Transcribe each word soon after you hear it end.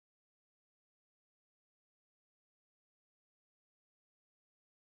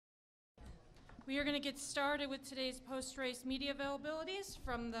We are going to get started with today's post-race media availabilities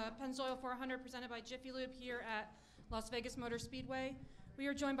from the Pennzoil 400 presented by Jiffy Lube here at Las Vegas Motor Speedway. We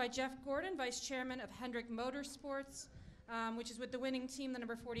are joined by Jeff Gordon, Vice Chairman of Hendrick Motorsports, which is with the winning team, the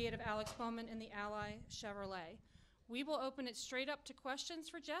number 48 of Alex Bowman in the Ally Chevrolet. We will open it straight up to questions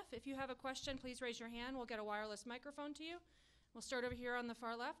for Jeff. If you have a question, please raise your hand. We'll get a wireless microphone to you. We'll start over here on the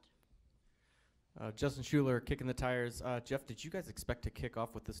far left. Justin Schuler, kicking the tires. Jeff, did you guys expect to kick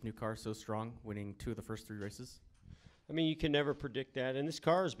off with this new car so strong, winning 2 of the first 3 races? I mean, you can never predict that, and this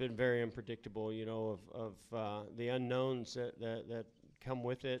car has been very unpredictable, you know, of the unknowns that come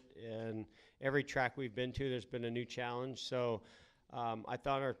with it, and every track we've been to, there's been a new challenge, so I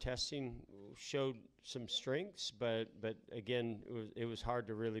thought our testing showed some strengths, but again, it was hard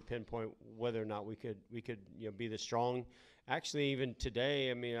to really pinpoint whether or not we could you know, be this strong. Actually, even today,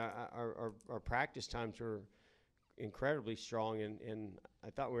 I mean, our practice times were incredibly strong, and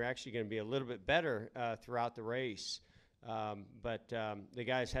I thought we were actually going to be a little bit better throughout the race. But the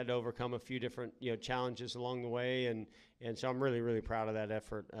guys had to overcome a few different, you know, challenges along the way, and so I'm really proud of that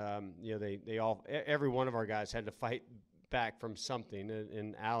effort. You know, every one of our guys had to fight back from something,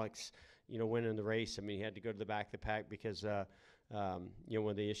 and Alex, you know, winning the race, I mean, he had to go to the back of the pack because you know,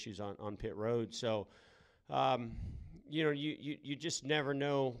 one of the issues on pit road. So you know, you just never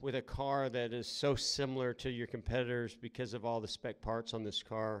know with a car that is so similar to your competitors because of all the spec parts on this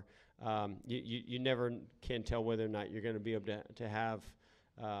car. You never can tell whether or not you're going to be able to have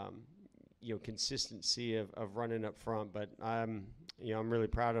you know, consistency of running up front. But you know, I'm really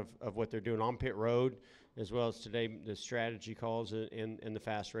proud of what they're doing on pit road, as well as today the strategy calls in the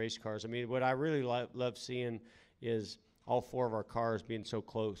fast race cars. I mean, what I really love seeing is all 4 of our cars being so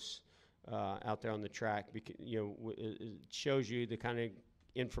close out there on the track. Because, you know, it shows you the kind of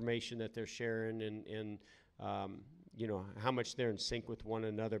information that they're sharing, and you know, how much they're in sync with one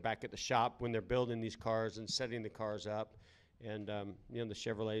another back at the shop when they're building these cars and setting the cars up. And you know, the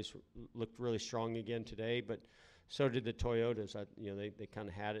Chevrolets looked really strong again today, but so did the Toyotas. You know, they kind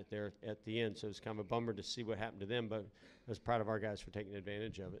of had it there at the end, so it's kind of a bummer to see what happened to them, but I was proud of our guys for taking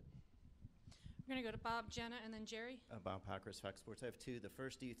advantage of it. We're going to go to Bob, Jenna, and then Jerry. Bob Packers, Fox Sports. I have 2. The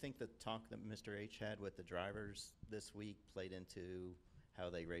first, do you think the talk that Mr. H had with the drivers this week played into how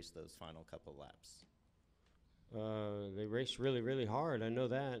they raced those final couple laps? They raced really hard. I know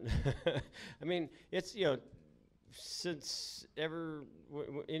that. I mean, it's, you know, since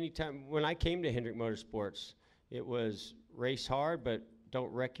anytime when I came to Hendrick Motorsports, it was race hard, but don't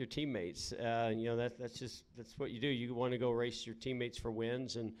wreck your teammates. You know, that's what you do. You want to go race your teammates for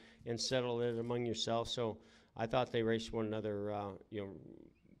wins and settle it among yourself. So I thought they raced one another, you know,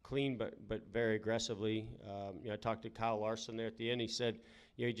 clean but very aggressively. You know, I talked to Kyle Larson there at the end. He said,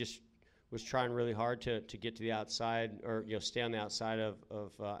 you know, he just was trying really hard to get to the outside, or, you know, stay on the outside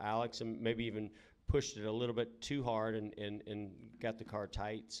of Alex, and maybe even pushed it a little bit too hard and got the car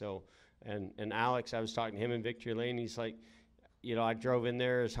tight. So and Alex, I was talking to him in victory lane. He's like, you know, I drove in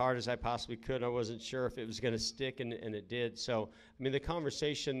there as hard as I possibly could. I wasn't sure if it was going to stick, and it did. So, I mean, the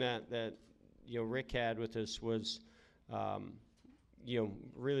conversation that you know, Rick had with us was, you know,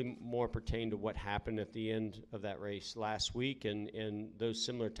 really more pertained to what happened at the end of that race last week, and those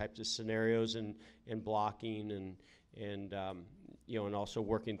similar types of scenarios, and blocking, and you know, and also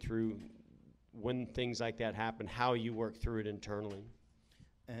working through when things like that happen, how you work through it internally.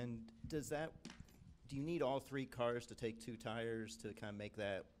 And do you need all 3 cars to take 2 tires to kind of make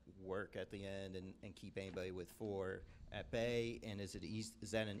that work at the end and keep anybody with 4 at bay? And is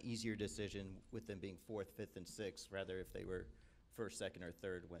that an easier decision with them being 4th, 5th, and 6th, rather if they were 1st, 2nd, or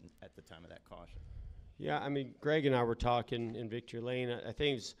 3rd when at the time of that caution? Yeah, I mean, Greg and I were talking in victory lane. I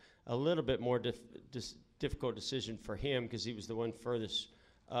think it's a little bit more difficult decision for him because he was the one furthest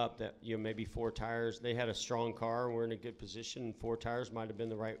up. That, you know, maybe 4 tires. They had a strong car and we're in a good position, and 4 tires might have been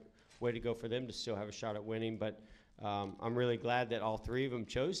the right way to go for them to still have a shot at winning. But I'm really glad that all 3 of them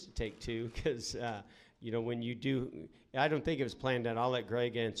chose to take 2, because you know, when you do, I don't think it was planned out. I'll let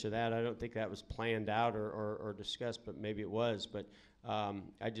Greg answer that. I don't think that was planned out or discussed, but maybe it was. But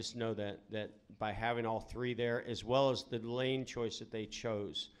I just know that by having all 3 there, as well as the lane choice that they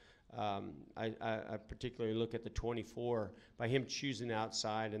chose, I particularly look at the 24. By him choosing the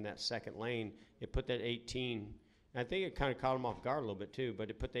outside in that 2nd lane, it put that 18. I think it kind of caught him off guard a little bit too, but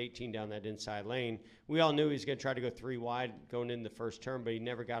it put the 18 down that inside lane. We all knew he was going to try to go 3 wide going in the first turn, but he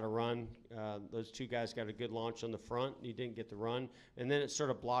never got a run. Those 2 guys got a good launch on the front. He didn't get the run, and then it sort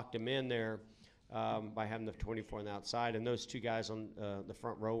of blocked him in there by having the 24 on the outside. And those 2 guys on the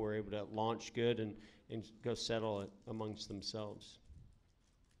front row were able to launch good and go settle it amongst themselves.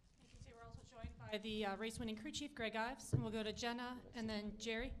 We're also joined by the race-winning crew chief, Greg Ives, and we'll go to Jenna and then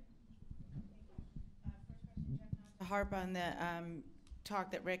Jerry. harp on the talk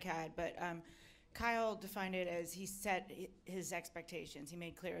that Rick had, but Kyle defined it as he set his expectations. He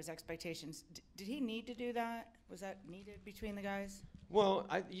made clear his expectations. Did he need to do that? Was that needed between the guys? Well,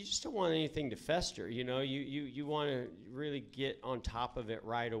 you just don't want anything to fester. You know, you want to really get on top of it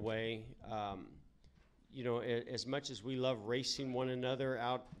right away. You know, as much as we love racing one another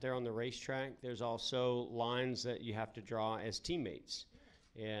out there on the racetrack, there's also lines that you have to draw as teammates.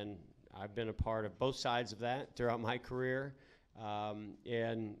 And I've been a part of both sides of that throughout my career.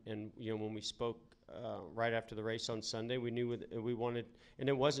 And you know, when we spoke right after the race on Sunday, we knew we wanted, and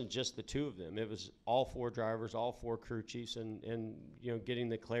it wasn't just the two of them. It was all four drivers, all four crew chiefs, and you know, getting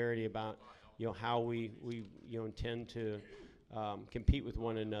the clarity about, you know, how we you know, intend to compete with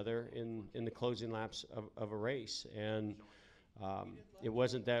one another in the closing laps of a race. And it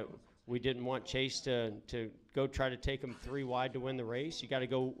wasn't that we didn't want Chase to go try to take him 3 wide to win the race. You got to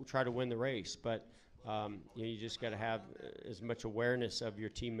go try to win the race, but you know, you just got to have as much awareness of your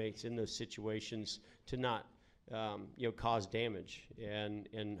teammates in those situations to not you know, cause damage,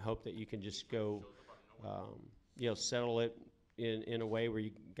 and hope that you can just go you know, settle it in a way where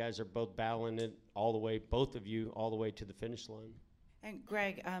you guys are both battling it all the way, both of you, all the way to the finish line. And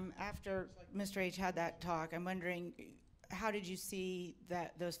Greg, after Mr. H had that talk, I'm wondering, how did you see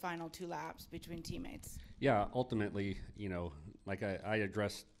those final 2 laps between teammates? Yeah, ultimately, you know, like I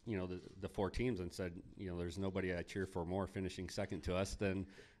addressed, you know, the 4 teams and said, you know, there's nobody I cheer for more finishing second to us than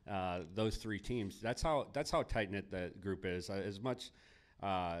those 3 teams. That's how tight knit that group is. As much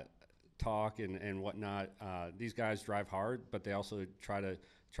talk and whatnot, these guys drive hard, but they also try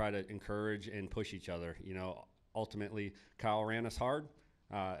to encourage and push each other. You know, ultimately, Kyle ran us hard,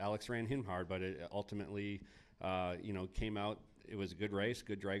 Alex ran him hard, but it ultimately, you know, came out. It was a good race,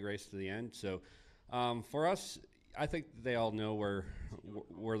 good drag race to the end. So for us, I think they all know where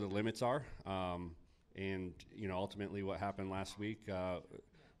the limits are, and you know, ultimately, what happened last week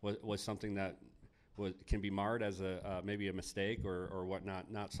was something that can be marred as maybe a mistake or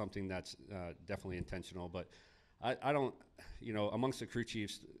whatnot. Not something that's definitely intentional. But I don't, you know, amongst the crew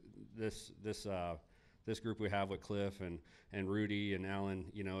chiefs, this group we have with Cliff and Rudy and Alan,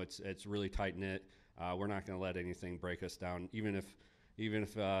 you know, it's really tight knit. We're not going to let anything break us down, even if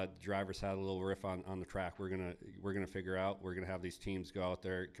drivers had a little riff on the track. We're gonna figure out. We're gonna have these teams go out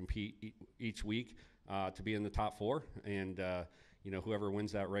there, compete each week to be in the top 4, and you know, whoever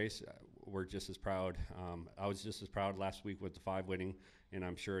wins that race, we're just as proud. I was just as proud last week with the 5 winning, and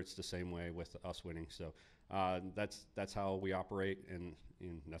I'm sure it's the same way with us winning. So that's how we operate, and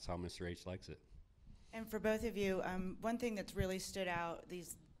that's how Mr. H likes it. And for both of you, one thing that's really stood out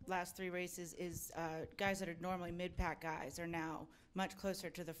these last 3 races is guys that are normally mid-pack guys are now much closer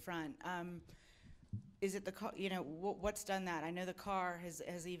to the front. Is it the car, you know, what's done that? I know the car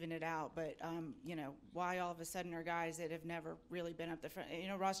has evened it out, but you know, why all of a sudden are guys that have never really been up the front? You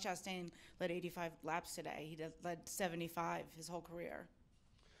know, Ross Chastain led 85 laps today. He led 75 his whole career.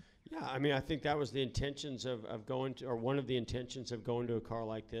 Yeah, I mean, I think that was the intentions of going to, or one of the intentions of going to a car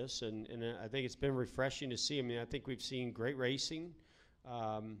like this, and I think it's been refreshing to see. I mean, I think we've seen great racing.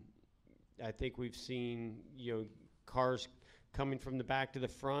 I think we've seen, you know, cars coming from the back to the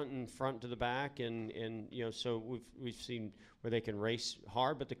front and front to the back, and you know, so we've seen where they can race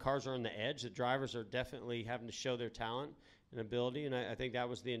hard, but the cars are on the edge. The drivers are definitely having to show their talent and ability, and I think that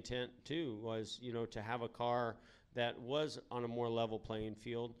was the intent too, was, you know, to have a car that was on a more level playing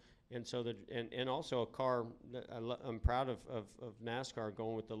field. And so and also a car that I'm proud of NASCAR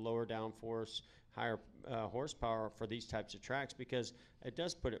going with the lower downforce, higher horsepower for these types of tracks, because it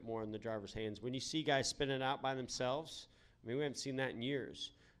does put it more in the driver's hands. When you see guys spinning out by themselves, I mean, we haven't seen that in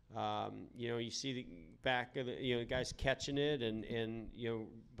years. You know, you see the back of the, you know, guys catching it, and you know,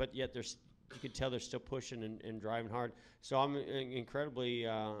 but yet you can tell they're still pushing and driving hard. So I'm incredibly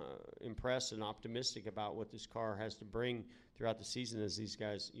impressed and optimistic about what this car has to bring throughout the season as these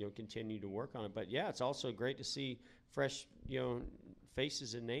guys, you know, continue to work on it. But yeah, it's also great to see fresh, you know,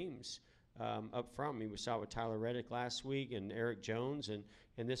 faces and names up front. I mean, we saw it with Tyler Reddick last week and Eric Jones, and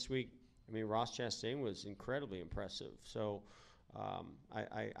this week, I mean, Ross Chastain was incredibly impressive. So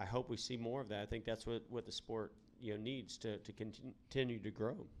I hope we see more of that. I think that's what the sport, you know, needs to continue to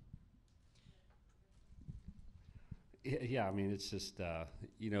grow. Yeah, I mean, it's just,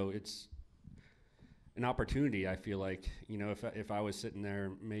 you know, it's an opportunity. I feel like, you know, if I was sitting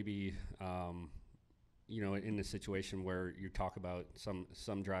there, maybe, you know, in a situation where you talk about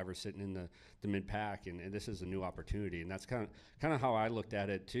some drivers sitting in the mid pack, and this is a new opportunity, and that's kind of how I looked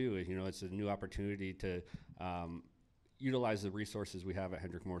at it too. You know, it's a new opportunity to utilize the resources we have at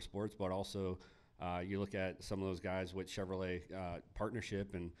Hendrick Motorsports, but also you look at some of those guys with Chevrolet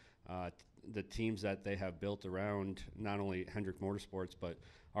partnership and the teams that they have built around not only Hendrick Motorsports but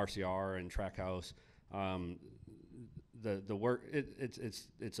RCR and Trackhouse. The work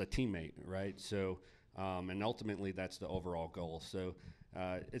it's a teammate, right? So and ultimately that's the overall goal. So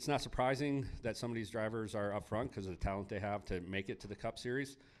it's not surprising that some of these drivers are up front because of the talent they have to make it to the Cup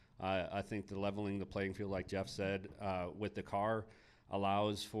Series. I think the leveling the playing field, like Jeff said, with the car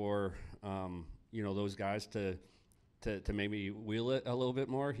allows for those guys to maybe wheel it a little bit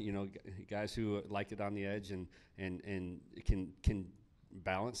more. Guys who like it on the edge and can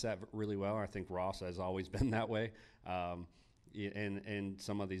balance that really well. I think Ross has always been that way, and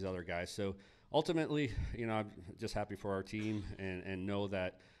some of these other guys. So ultimately, I'm just happy for our team and know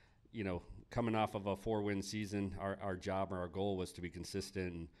that, coming off of a 4-win season, our job or our goal was to be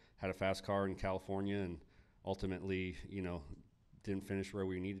consistent and had a fast car in California, and ultimately, didn't finish where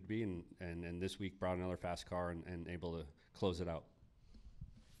we needed to be, and this week brought another fast car and able to close it out.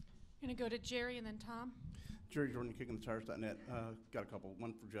 I'm going to go to Jerry and then Tom. Jerry Jordan, KickingTheTires.net. Got a couple,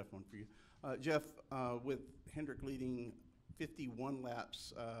 one for Jeff, one for you. Jeff, with Hendrick leading 51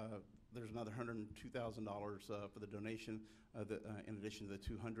 laps, there's another $102,000 for the donation in addition to the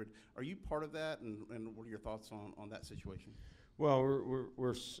 200. Are you part of that, and what are your thoughts on that situation? Well,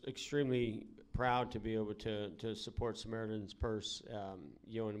 we're extremely proud to be able to support Samaritan's Purse,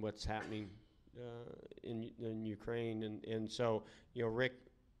 and what's happening in Ukraine, and so Rick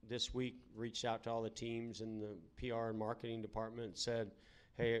this week reached out to all the teams in the PR and marketing department and said,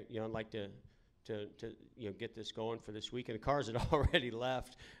 hey, I'd like to get this going for this week. And the cars had already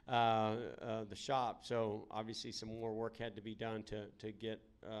left the shop, so obviously some more work had to be done to get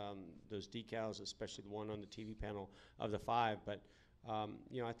those decals, especially the one on the TV panel of the 5. But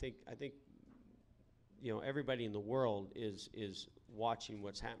I think everybody in the world is watching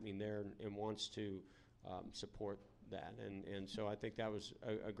what's happening there and wants to support that, and so I think that was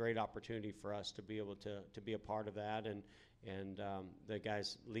a great opportunity for us to be able to be a part of that, and the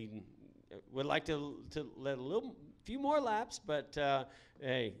guys leading would like to let a few more laps, but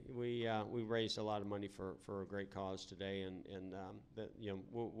hey, we raised a lot of money for a great cause today, and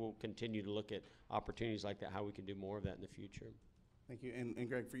we'll continue to look at opportunities like that, how we can do more of that in the future. Thank you, and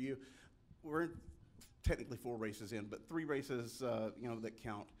Greg, for you, we're technically 4 races in, but 3 races that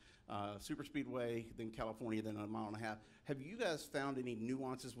count. Super Speedway, then California, then a 1.5 miles. Have you guys found any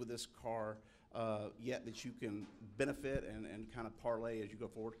nuances with this car yet that you can benefit and kind of parlay as you go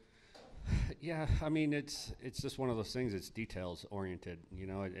forward? Yeah, I mean, it's just one of those things. It's details oriented.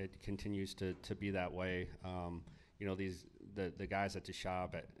 It continues to be that way. The guys at the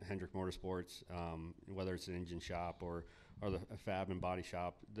shop at Hendrick Motorsports, whether it's an engine shop or the fab and body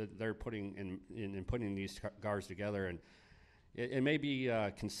shop, they're putting putting these cars together, and it may be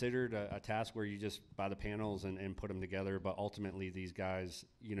considered a task where you just buy the panels and put them together, but ultimately these guys,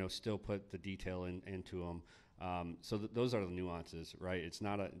 still put the detail into them. So those are the nuances, right? It's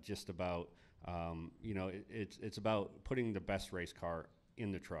not just about, it's about putting the best race car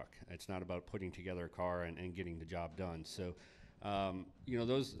in the truck. It's not about putting together a car and getting the job done. So,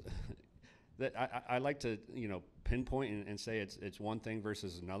 those that I like to, pinpoint and say it's one thing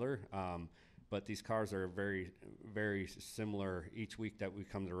versus another. But these cars are very, very similar each week that we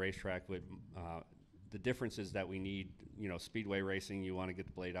come to the racetrack with. The difference is that we need, speedway racing, you want to get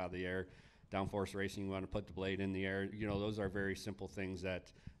the blade out of the air. Downforce racing, you want to put the blade in the air. Those are very simple things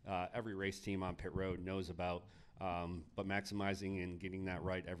that every race team on pit road knows about. But maximizing and getting that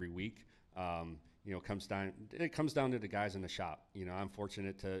right every week, comes down to the guys in the shop. I'm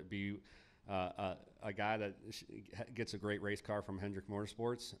fortunate to be a guy that gets a great race car from Hendrick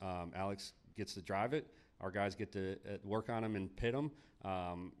Motorsports. Alex gets to drive it. Our guys get to work on them and pit them.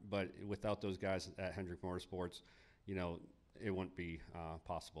 But without those guys at Hendrick Motorsports, it wouldn't be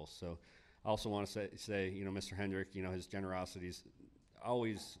possible. So I also want to say, Mr. Hendrick, his generosity is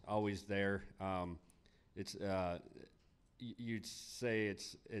always there. You'd say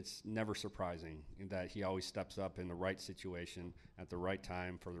it's never surprising that he always steps up in the right situation at the right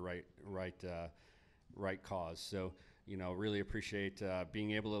time for the right cause. So, really appreciate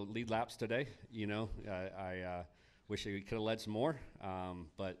being able to lead laps today. I wish he could have led some more,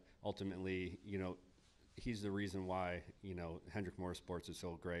 but ultimately, he's the reason why, Hendrick Motorsports is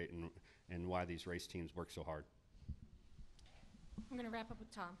so great and why these race teams work so hard. I'm going to wrap up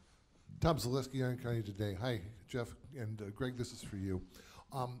with Tom. Tom Zaleski, Iron County Today. Hi, Jeff and Greg. This is for you.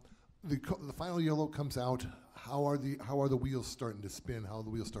 The final yellow comes out. How are the wheels starting to spin? How are the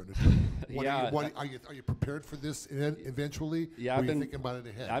wheels starting to turn? Are you prepared for this eventually? Yeah, I've been thinking about it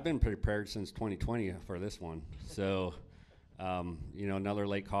ahead. I've been prepared since 2020 for this one. So, another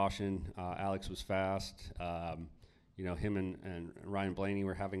late caution. Alex was fast. him and Ryan Blaney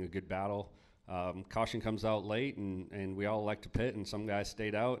were having a good battle. Caution comes out late, and we all like to pit, and some guys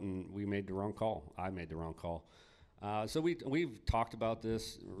stayed out, and we made the wrong call. I made the wrong call. So we've talked about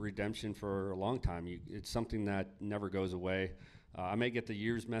this redemption for a long time. It's something that never goes away. I may get the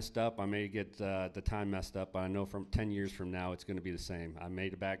years messed up. I may get the time messed up, but I know from 10 years from now, it's going to be the same. I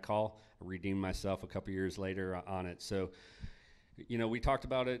made a bad call. I redeemed myself a couple years later on it. So, we talked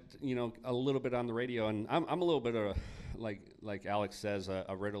about it, a little bit on the radio, and I'm a little bit of, like Alex says,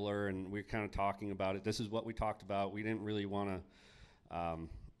 a riddler, and we're kind of talking about it. This is what we talked about. We didn't really want to,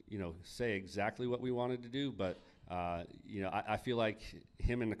 say exactly what we wanted to do, but, I feel like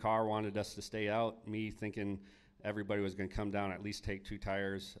him in the car wanted us to stay out, me thinking everybody was going to come down, at least take 2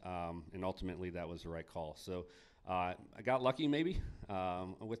 tires, and ultimately that was the right call. So I got lucky maybe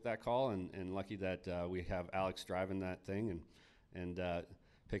with that call, and lucky that we have Alex driving that thing and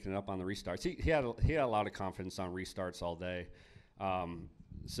picking it up on the restarts. He had a lot of confidence on restarts all day.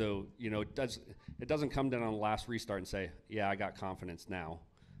 So it doesn't come down on the last restart and say, yeah, I got confidence now.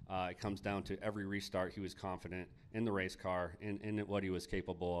 It comes down to every restart he was confident in the race car, in what he was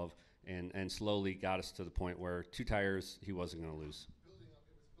capable of, and slowly got us to the point where 2 tires he wasn't going to lose.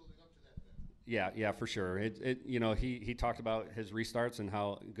 Building up to that then. Yeah, for sure. He talked about his restarts and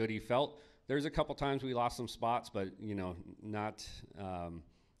how good he felt. There's a couple times we lost some spots, but not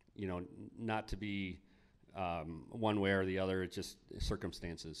to be one way or the other. It's just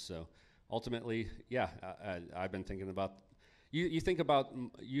circumstances. So ultimately, yeah, I've been thinking about. You think about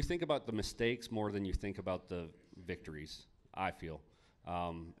the mistakes more than you think about the victories, I feel.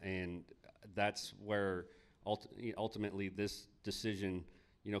 And that's where ultimately this decision,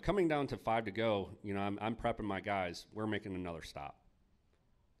 coming down to 5 to go, I'm prepping my guys. We're making another stop.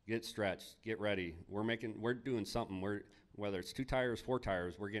 Get stretched, get ready. We're doing something. Whether it's 2 tires, 4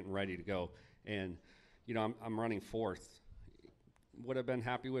 tires, we're getting ready to go. And, I'm running 4th. Would have been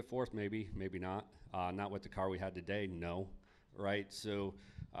happy with 4th, maybe not. Not with the car we had today, no. Right? So,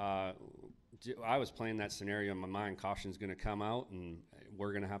 I was playing that scenario in my mind. Caution's going to come out, and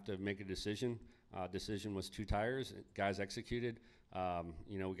we're going to have to make a decision. Decision was 2 tires. Guys executed.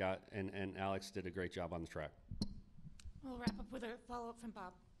 We got and Alex did a great job on the track. We'll wrap up with a follow-up from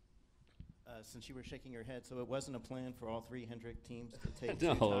Bob. Since you were shaking your head, so it wasn't a plan for all 3 Hendrick teams to take 2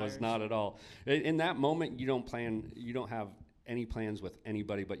 No, tires? it was not at all. In that moment, you don't have any plans with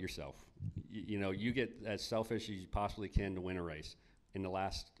anybody but yourself. You get as selfish as you possibly can to win a race. In the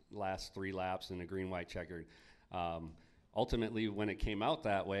last 3 laps in a green-white checkered. Ultimately, when it came out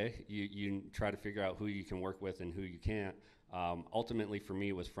that way, you try to figure out who you can work with and who you can't. Ultimately, for me,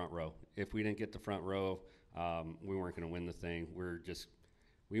 it was front row. If we didn't get the front row, we weren't going to win the thing.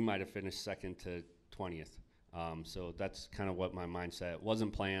 We might have finished 2nd to 20th. So that's kind of what my mindset. It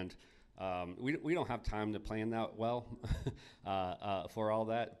wasn't planned. We don't have time to plan that well for all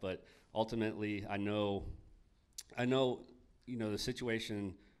that, but ultimately, I know. The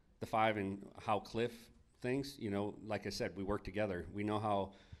situation, the 5, and how Cliff thinks, like I said, we work together. We know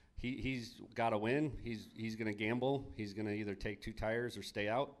how he's got to win. He's going to gamble. He's going to either take 2 tires or stay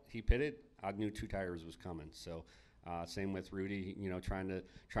out. He pitted. I knew 2 tires was coming. So same with Rudy, trying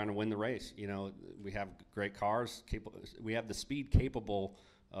to win the race. We have great cars. We have the speed capable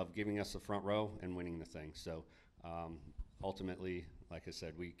of giving us the front row and winning the thing. So ultimately, like I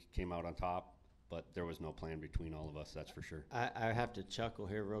said, we came out on top. But there was no plan between all of us, that's for sure. I have to chuckle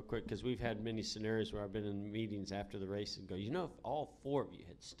here real quick because we've had many scenarios where I've been in meetings after the race and go, if all 4 of you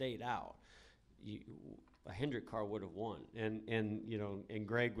had stayed out, a Hendrick car would have won. And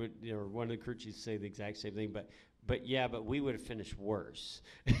Greg would, one of the crew chiefs say the exact same thing, but we would have finished worse.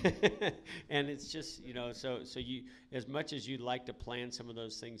 And it's just, so you, as much as you'd like to plan some of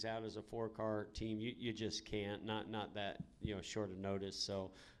those things out as a 4-car team, you just can't, not that, short of notice.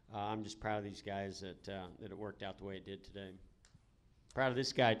 So I'm just proud of these guys that it worked out the way it did today. Proud of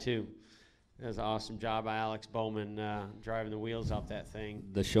this guy too. That was an awesome job by Alex Bowman driving the wheels off that thing.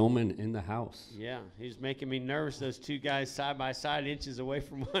 The showman in the house. Yeah, he was making me nervous. Those 2 guys side by side, inches away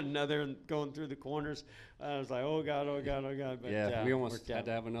from one another, and going through the corners. I was like, oh God. But, yeah, we almost had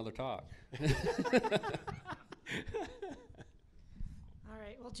to have another talk. All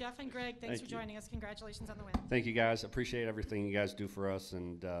right. Well, Jeff and Greg, thanks for joining us. Congratulations on the win. Thank you, guys. Appreciate everything you guys do for us,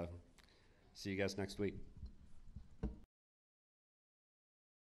 and see you guys next week.